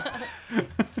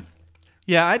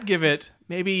 Yeah, I'd give it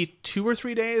maybe 2 or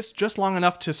 3 days, just long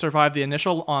enough to survive the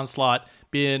initial onslaught,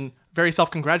 being very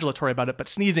self-congratulatory about it, but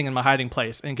sneezing in my hiding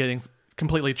place and getting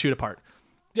completely chewed apart.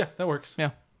 Yeah, that works.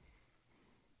 Yeah.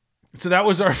 So that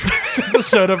was our first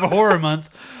episode of Horror Month.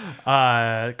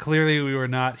 Clearly, we were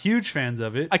not huge fans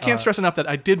of it. I can't stress enough that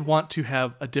I did want to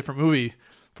have a different movie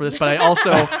for this, but I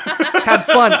also had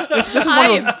fun. This is one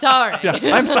of those. I'm sorry.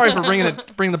 Yeah, I'm sorry for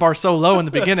bringing the bar so low in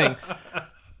the beginning,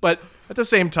 but at the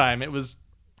same time, it was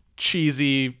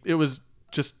cheesy. It was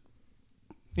just,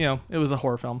 it was a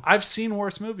horror film. I've seen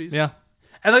worse movies. Yeah.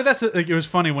 And it was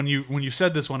funny when you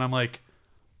said this one. I'm like,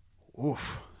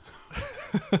 oof.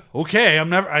 Okay,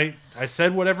 I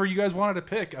said whatever you guys wanted to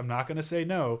pick. I'm not going to say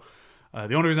no.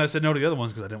 The only reason I said no to the other ones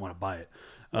is because I didn't want to buy it.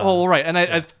 Well, right, and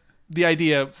I the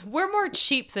idea, We're more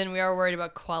cheap than we are worried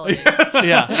about quality.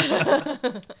 yeah.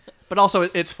 But also,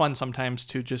 it's fun sometimes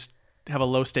to just have a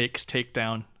low stakes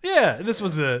takedown. Yeah, this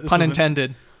was a Pun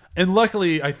intended. And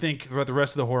luckily, I think throughout the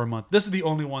rest of the horror month, this is the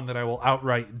only one that I will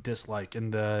outright dislike.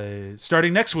 And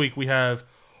starting next week, we have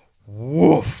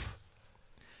Woof.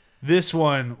 This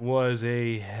one was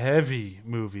a heavy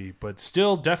movie, but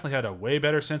still definitely had a way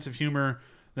better sense of humor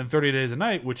than 30 Days a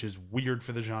Night, which is weird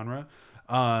for the genre.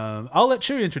 I'll let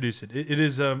Chewy introduce it. It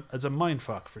is it's a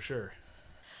mindfuck for sure.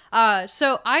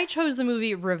 So I chose the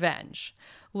movie Revenge,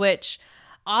 which,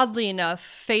 oddly enough,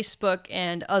 Facebook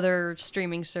and other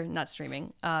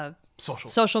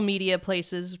social media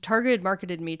places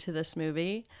marketed me to this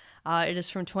movie. It is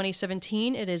from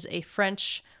 2017. It is a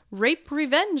French rape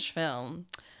revenge film,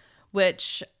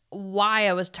 which why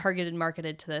I was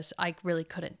marketed to this, I really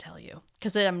couldn't tell you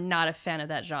because I'm not a fan of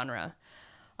that genre.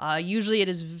 Usually it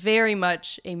is very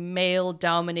much a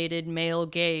male-dominated, male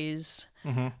gaze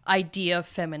idea of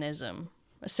feminism,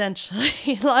 essentially.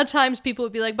 A lot of times people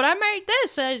would be like, but I married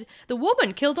this. The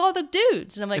woman killed all the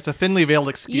dudes. And I'm like, It's a thinly veiled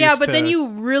excuse. yeah, but then you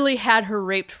really had her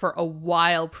raped for a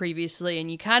while previously,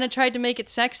 and you kind of tried to make it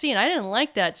sexy, and I didn't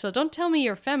like that, so don't tell me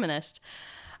you're a feminist.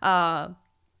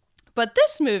 But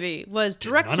this movie was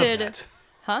directed...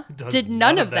 Did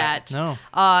none of that. No.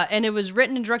 And it was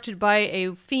written and directed by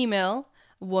a female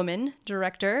woman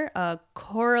director,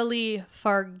 Coralie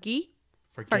Farguet.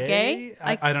 Farguet?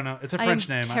 I don't know. It's a French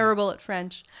name. I'm terrible at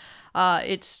French.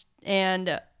 It's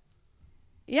a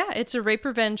rape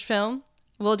revenge film.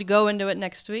 We'll go into it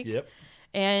next week. Yep.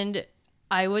 And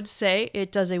I would say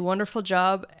it does a wonderful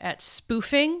job at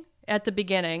spoofing at the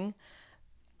beginning,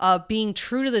 being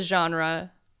true to the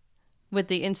genre with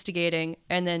the instigating,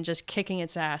 and then just kicking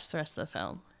its ass the rest of the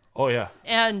film. Oh yeah.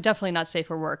 And definitely not safe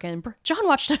for work. And John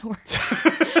watched it at work.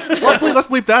 Let's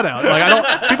bleep that out.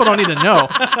 Like, people don't need to know.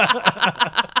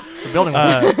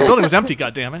 The building was empty.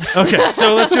 God damn it. Okay,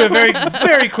 so let's do a very,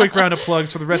 very quick round of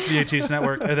plugs for the rest of the ATH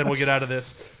Network, and then we'll get out of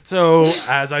this. So,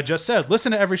 as I just said,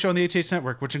 listen to every show on the ATH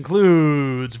Network, which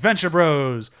includes Venture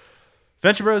Bros,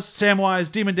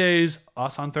 Samwise, Demon Days,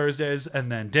 us on Thursdays,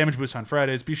 and then Damage Boost on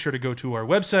Fridays. Be sure to go to our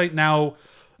website now,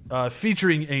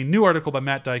 featuring a new article by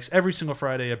Matt Dykes every single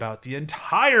Friday about the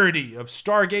entirety of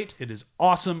Stargate. It is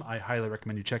awesome. I highly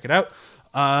recommend you check it out.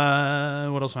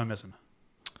 What else am I missing?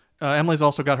 Emily's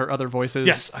also got her other voices.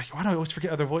 Yes. Why do I always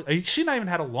forget other voices? She and I even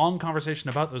had a long conversation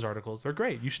about those articles. They're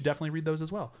great. You should definitely read those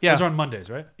as well. Yeah. Those are on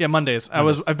Mondays, right? Yeah, Mondays.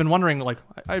 I've been wondering, like,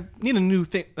 I need a new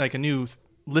thing, like a new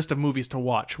list of movies to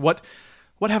watch. What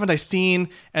haven't I seen?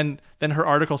 And then her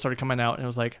article started coming out, and it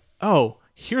was like, oh,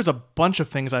 here's a bunch of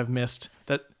things I've missed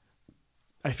that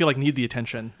I feel like need the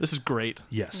attention. This is great.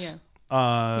 Yes.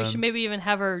 Yeah. We should maybe even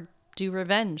have her do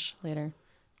Revenge later.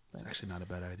 It's actually not a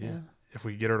bad idea. If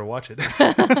we get her to watch it.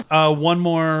 One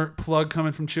more plug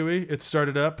coming from Chewy. It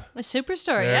started up. A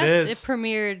Superstore, there yes. It it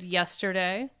premiered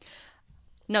yesterday.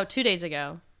 No, 2 days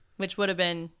ago, which would have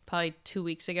been probably 2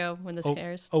 weeks ago when this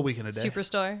airs. A week and a day.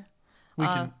 Superstore.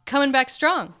 Coming back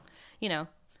strong. You know,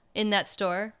 in that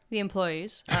store, the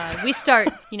employees. We start,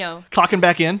 Clocking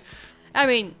back in. I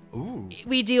mean,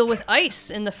 we deal with ice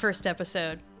in the first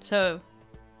episode. So,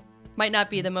 might not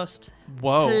be the most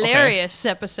hilarious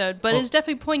episode, but it's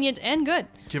definitely poignant and good.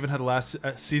 Given how the last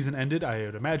season ended, I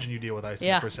would imagine you deal with ice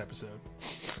in the first episode.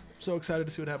 So excited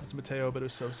to see what happens to Mateo, but it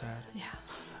was so sad.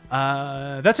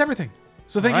 Yeah. That's everything.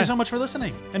 So thank you so much for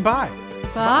listening, and bye.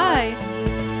 Bye.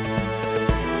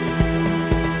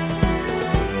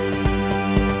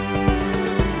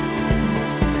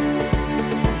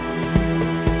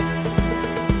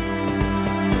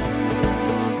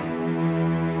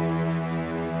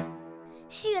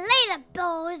 See you later,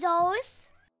 bozos.